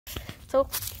So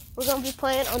we're gonna be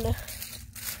playing on the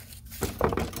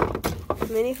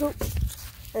mini hoop,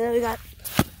 and then we got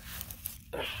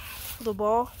the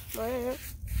ball right here.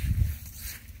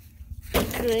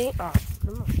 Green. Oh,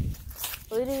 come on.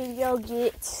 We need to go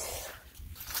get.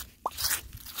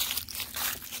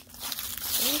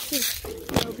 Let me see.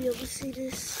 I'll be able to see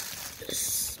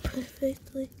this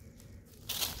perfectly.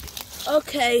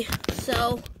 Okay,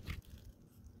 so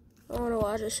I don't know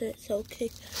why I just said it's okay.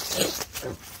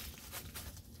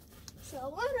 So I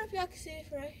wonder if y'all can see it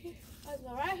right here. I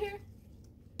go right here.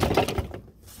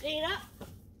 Green up.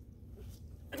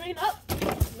 Green up.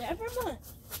 Never mind.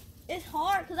 It's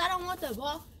hard because I don't want the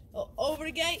ball over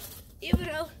the gate, even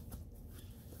though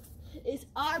it's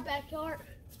our backyard.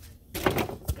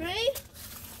 Green.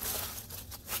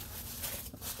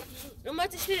 I'm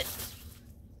about to shoot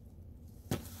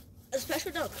a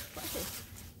special dunk. Watch this.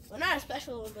 Well, not a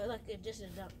special one, but like just a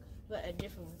dunk, but a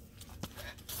different one.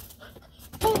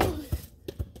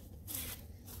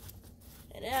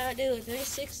 And then I do a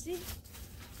 360.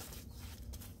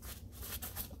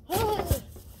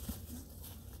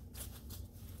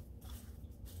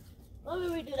 Let me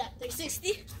redo that.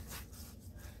 360.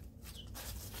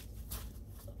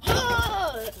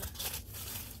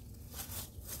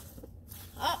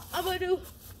 I'm gonna do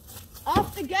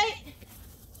off the gate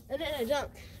and then a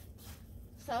dunk.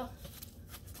 So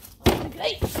off the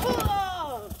gate.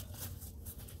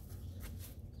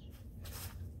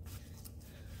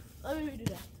 Let me redo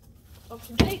that. Off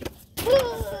the gate.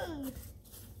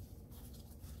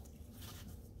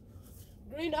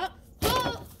 Green up.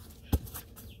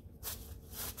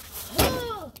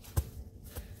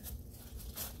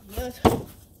 Yes.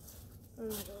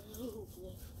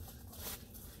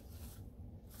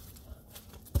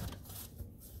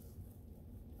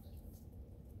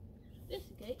 This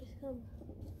gate is coming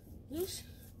loose.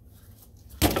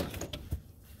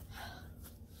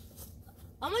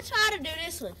 I'm gonna try to do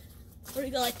this one. Where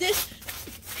you go like this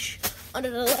under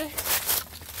the leg.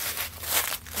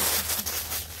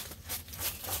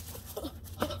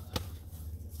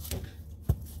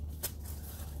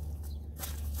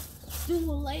 Do a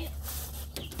layup.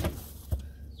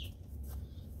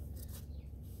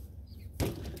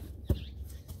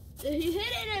 If you hit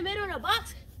it in the middle of the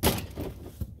box,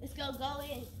 it's gonna go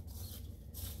in.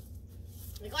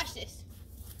 Like, watch this.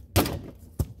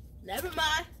 Never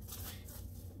mind.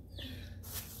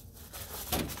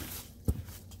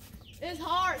 It's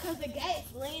hard because the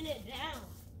gate's laying it down.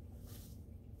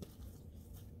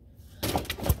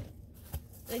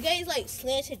 The gate's like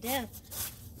slanted down.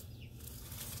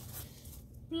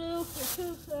 Blue for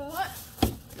two, so what?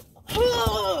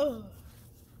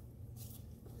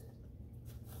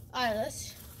 Alright,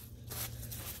 let's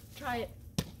try it.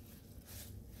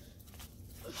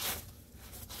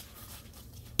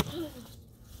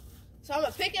 So I'm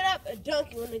gonna pick it up and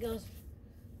dunk it when it goes.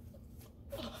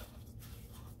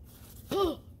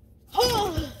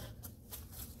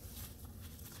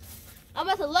 I'm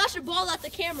about to launch the ball at the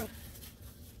camera.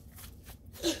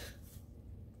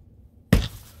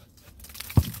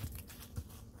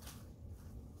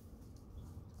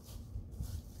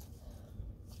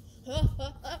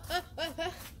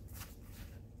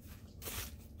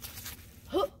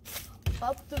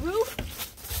 Up the roof,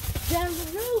 down the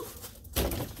roof,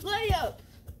 layup.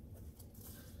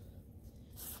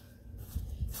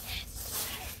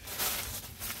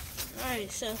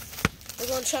 Alright, so we're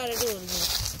gonna try to do it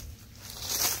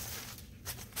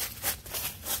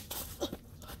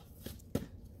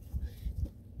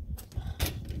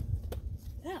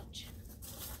again. Ouch.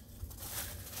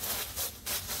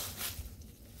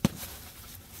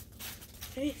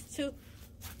 Three, two.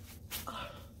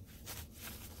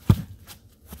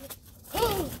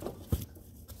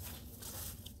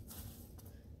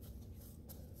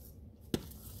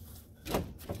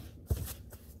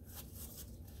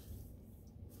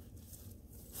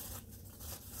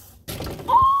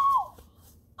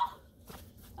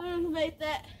 Make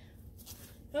that.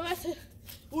 I'm about to.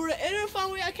 We're in the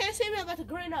phone where I can't see me. I'm about to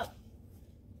green up.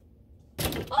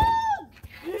 Oh,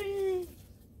 green.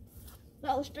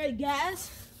 That was straight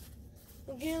gas.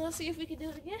 Again, let's see if we can do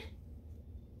it again.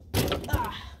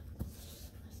 Ah,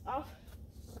 off.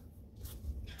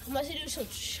 I'm about to do some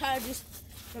try to do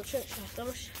some trick shots. I'm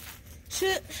gonna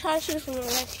try to shoot from the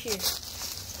right here.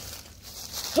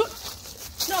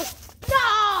 No,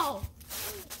 no.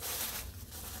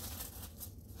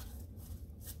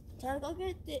 Time to go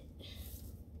get it.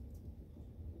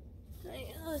 Right,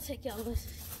 let's take y'all with.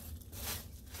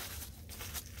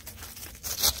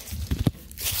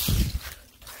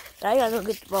 I gotta go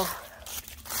get the ball.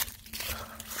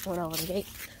 Went over the gate.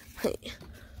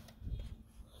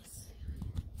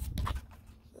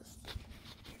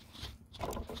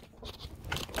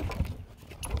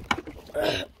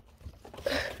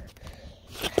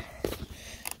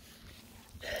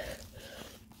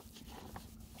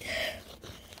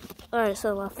 Alright,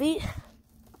 so my feet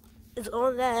is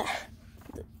on that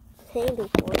handle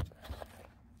point.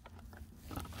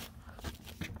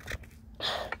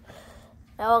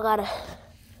 Now I gotta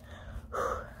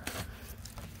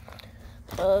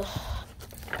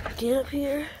get up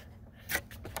here.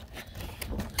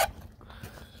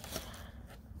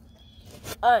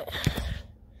 Alright.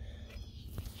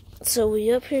 So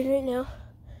we up here right now.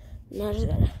 Now I just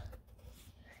gotta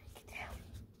get down.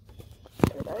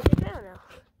 I gotta get down now.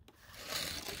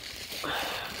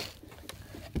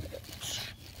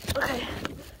 Okay.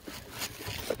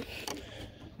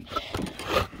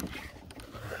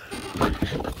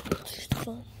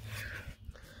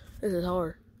 This is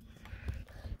hard.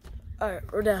 Alright,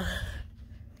 we're down.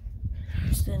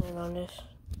 I'm standing on this.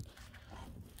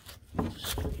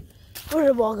 Where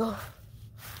did the ball go?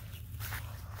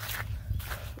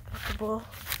 Got the ball.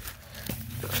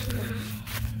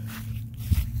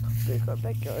 Big our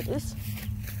backyard is.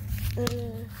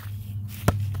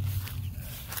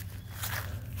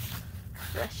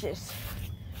 That's just.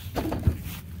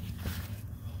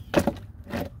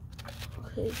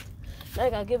 Okay. Now I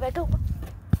gotta get back over.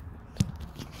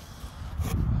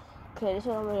 Okay, this is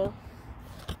what I'm gonna do.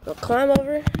 I'm gonna climb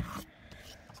over.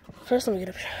 First, let me get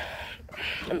up here.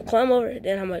 I'm gonna climb over,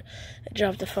 then I'm gonna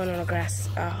drop the phone on the grass.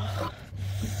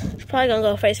 It's probably gonna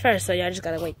go face first, so y'all just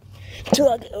gotta wait till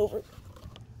I get over.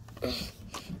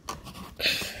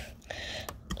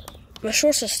 My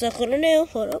shorts are stuck on the nail.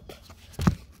 Hold up.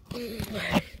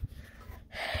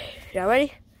 Y'all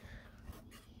ready?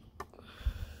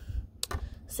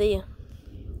 See ya.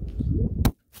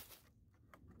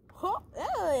 Oh,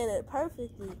 that landed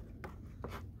perfectly.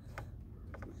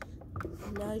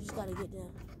 Now you just gotta get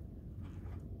down.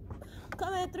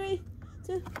 Come in, 3,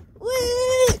 2,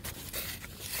 whee!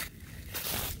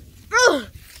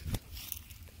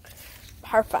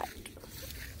 Perfect.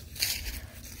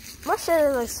 My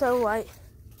shirt is like so white,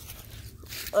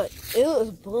 but it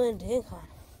was blended in kind of.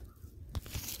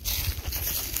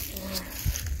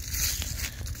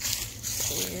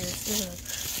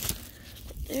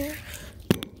 There.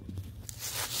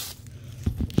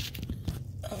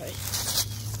 Alright.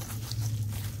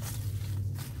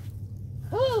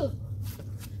 Oh!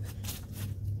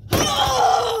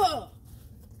 Oh!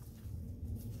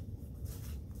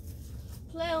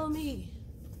 Play on me.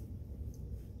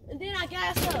 And then I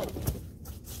gas up.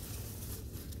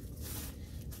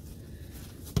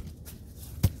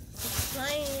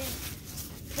 Playing.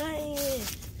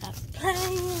 I'm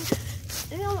playing.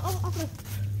 And I'm gonna.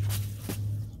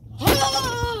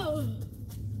 Oh!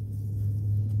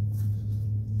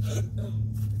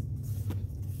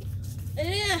 And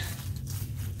then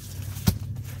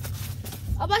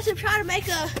I'm about to try to make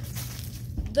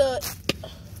the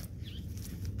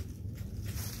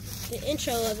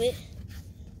intro of it.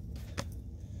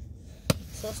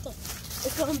 So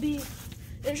it's gonna be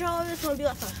the intro of it's gonna be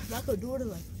like a Michael Jordan,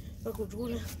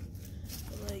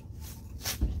 like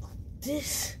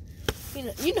this.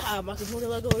 You know how Michael Jordan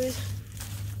logo is.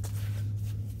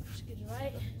 Just get it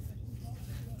right.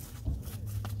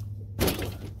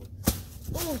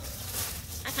 Ooh,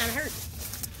 that kind of hurt.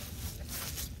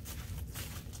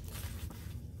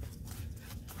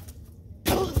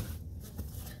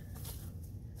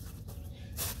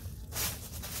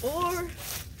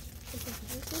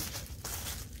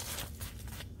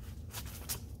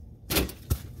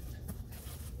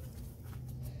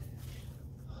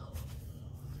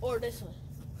 Or this one.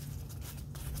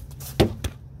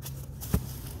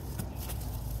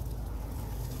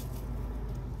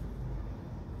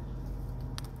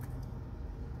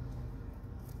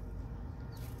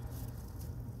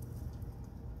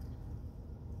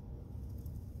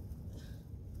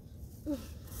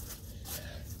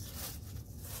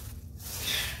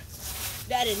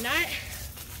 That did not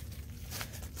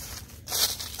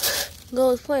go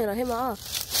as planned. I hit my off.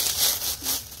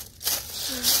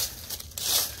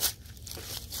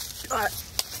 Alright,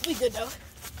 we good though.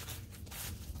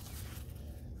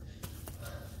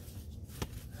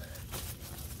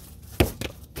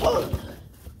 Oh.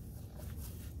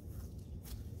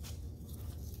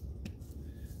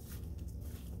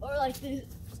 Or like this.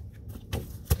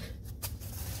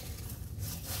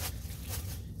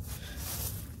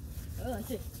 Or like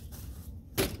this.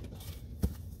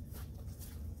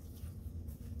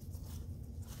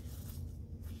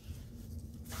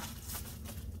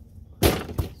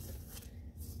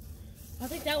 I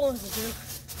think that one's a joke.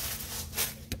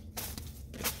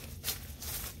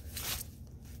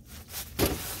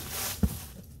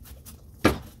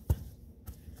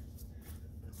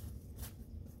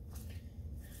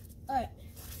 Alright.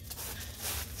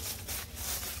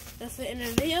 That's the end of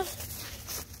the video.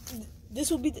 this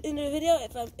will be the end of the video.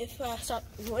 If I start,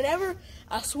 whenever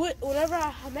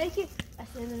I make it,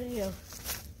 that's the end of the video.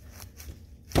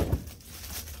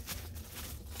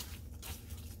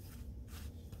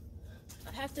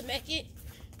 I have to make it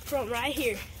from right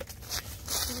here.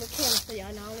 In the camera so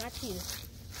y'all know I'm not cheating.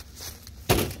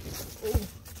 Ooh.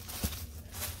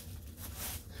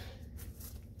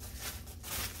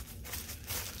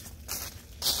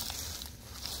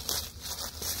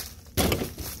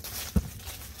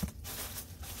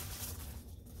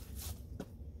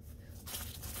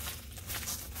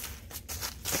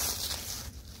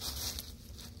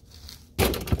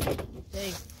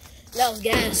 Dang. That was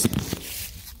gas.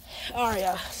 Alright,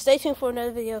 y'all. Stay tuned for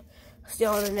another video. See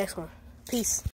y'all on the next one. Peace.